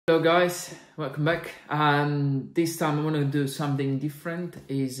Hello guys, welcome back. This time I want to do something different.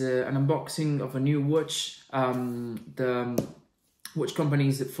 Is an unboxing of a new watch. The watch company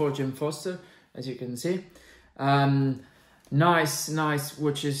is Forge & Foster, as you can see. Nice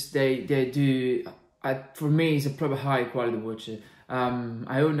watches. They do. For me, it's a proper high quality watch.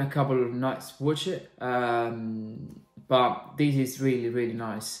 I own a couple of nice watches, but this is really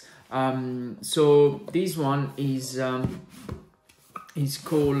nice. So this one is. It's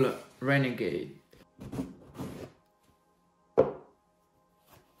called Renegade.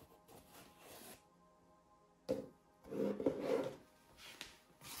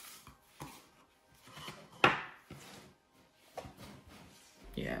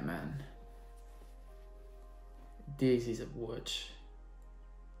 Yeah, man. This is a watch.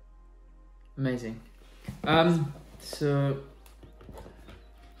 Amazing. So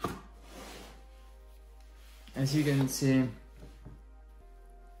as you can see,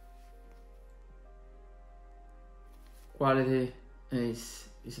 quality is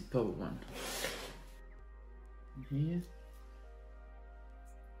a proper one. Here.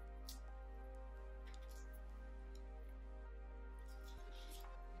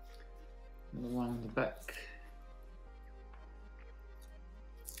 Another one in the back.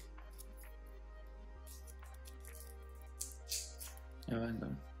 Oh, hang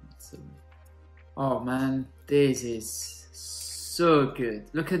on. Oh man, this is so good.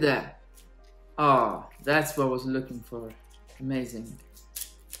 Look at that. Oh, that's what I was looking for. Amazing.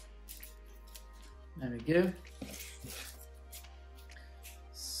 There we go.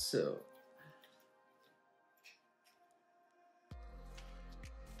 So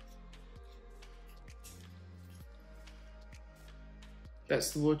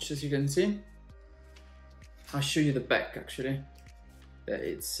that's the watch, as you can see. I'll show you the back actually. That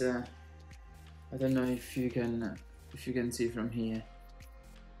it's I don't know if you can see from here,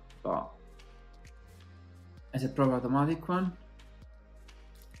 but it's a proper automatic one.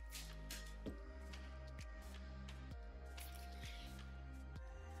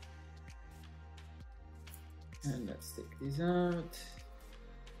 And let's take this out.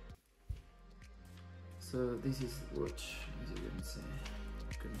 So this is the watch, as you can see.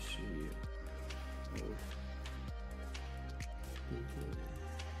 I'm gonna show you all.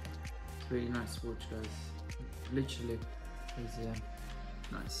 It's really nice watch, guys. Literally, is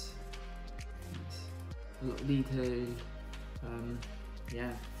nice. A lot of detail,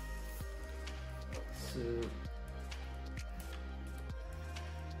 yeah. So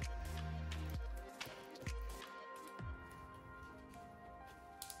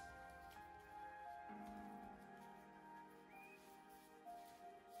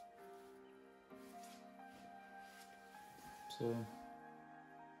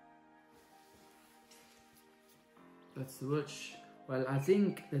that's the watch. Well, I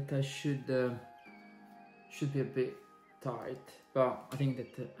think that I should be a bit tight, but I think that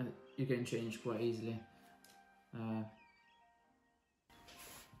you can change quite easily.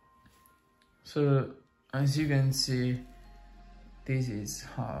 So as you can see, this is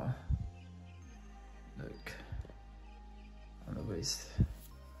how look on the waist.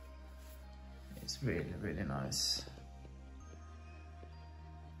 It's really nice.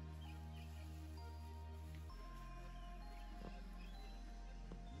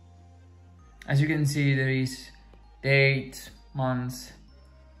 As you can see, there is date, months,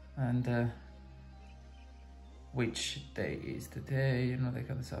 and which day is the day, you know, that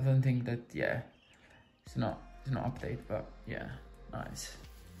kind of stuff. I don't think that, yeah, it's not update, but yeah, nice.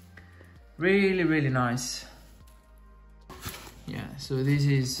 Really nice. Yeah, so this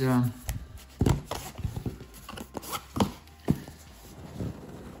is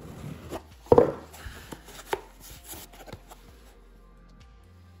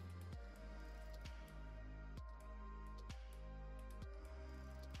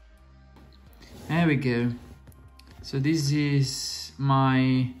there we go. So this is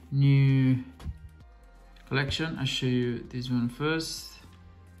my new collection. I'll show you this one first.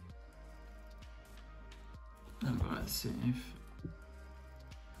 Let's see if,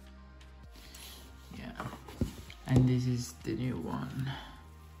 yeah. And this is the new one.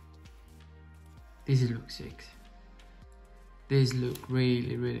 This looks sick. These look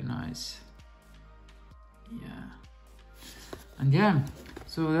really nice. Yeah. And yeah,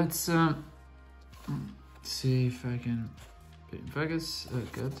 so that's see if I can put in focus. Oh,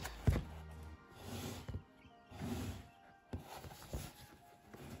 good.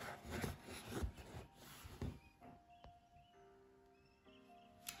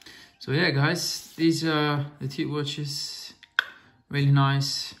 So yeah, guys, these are the two watches. Really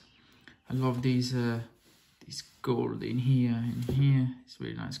nice. I love these this gold in here, it's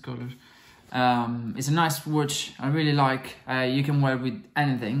really nice color. It's a nice watch, I really like. You can wear with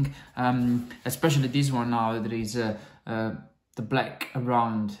anything, especially this one now that is the black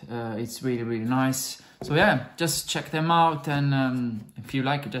around. It's really, really nice. So yeah, just check them out, and if you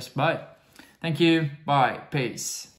like it, just buy it. Thank you, bye, peace.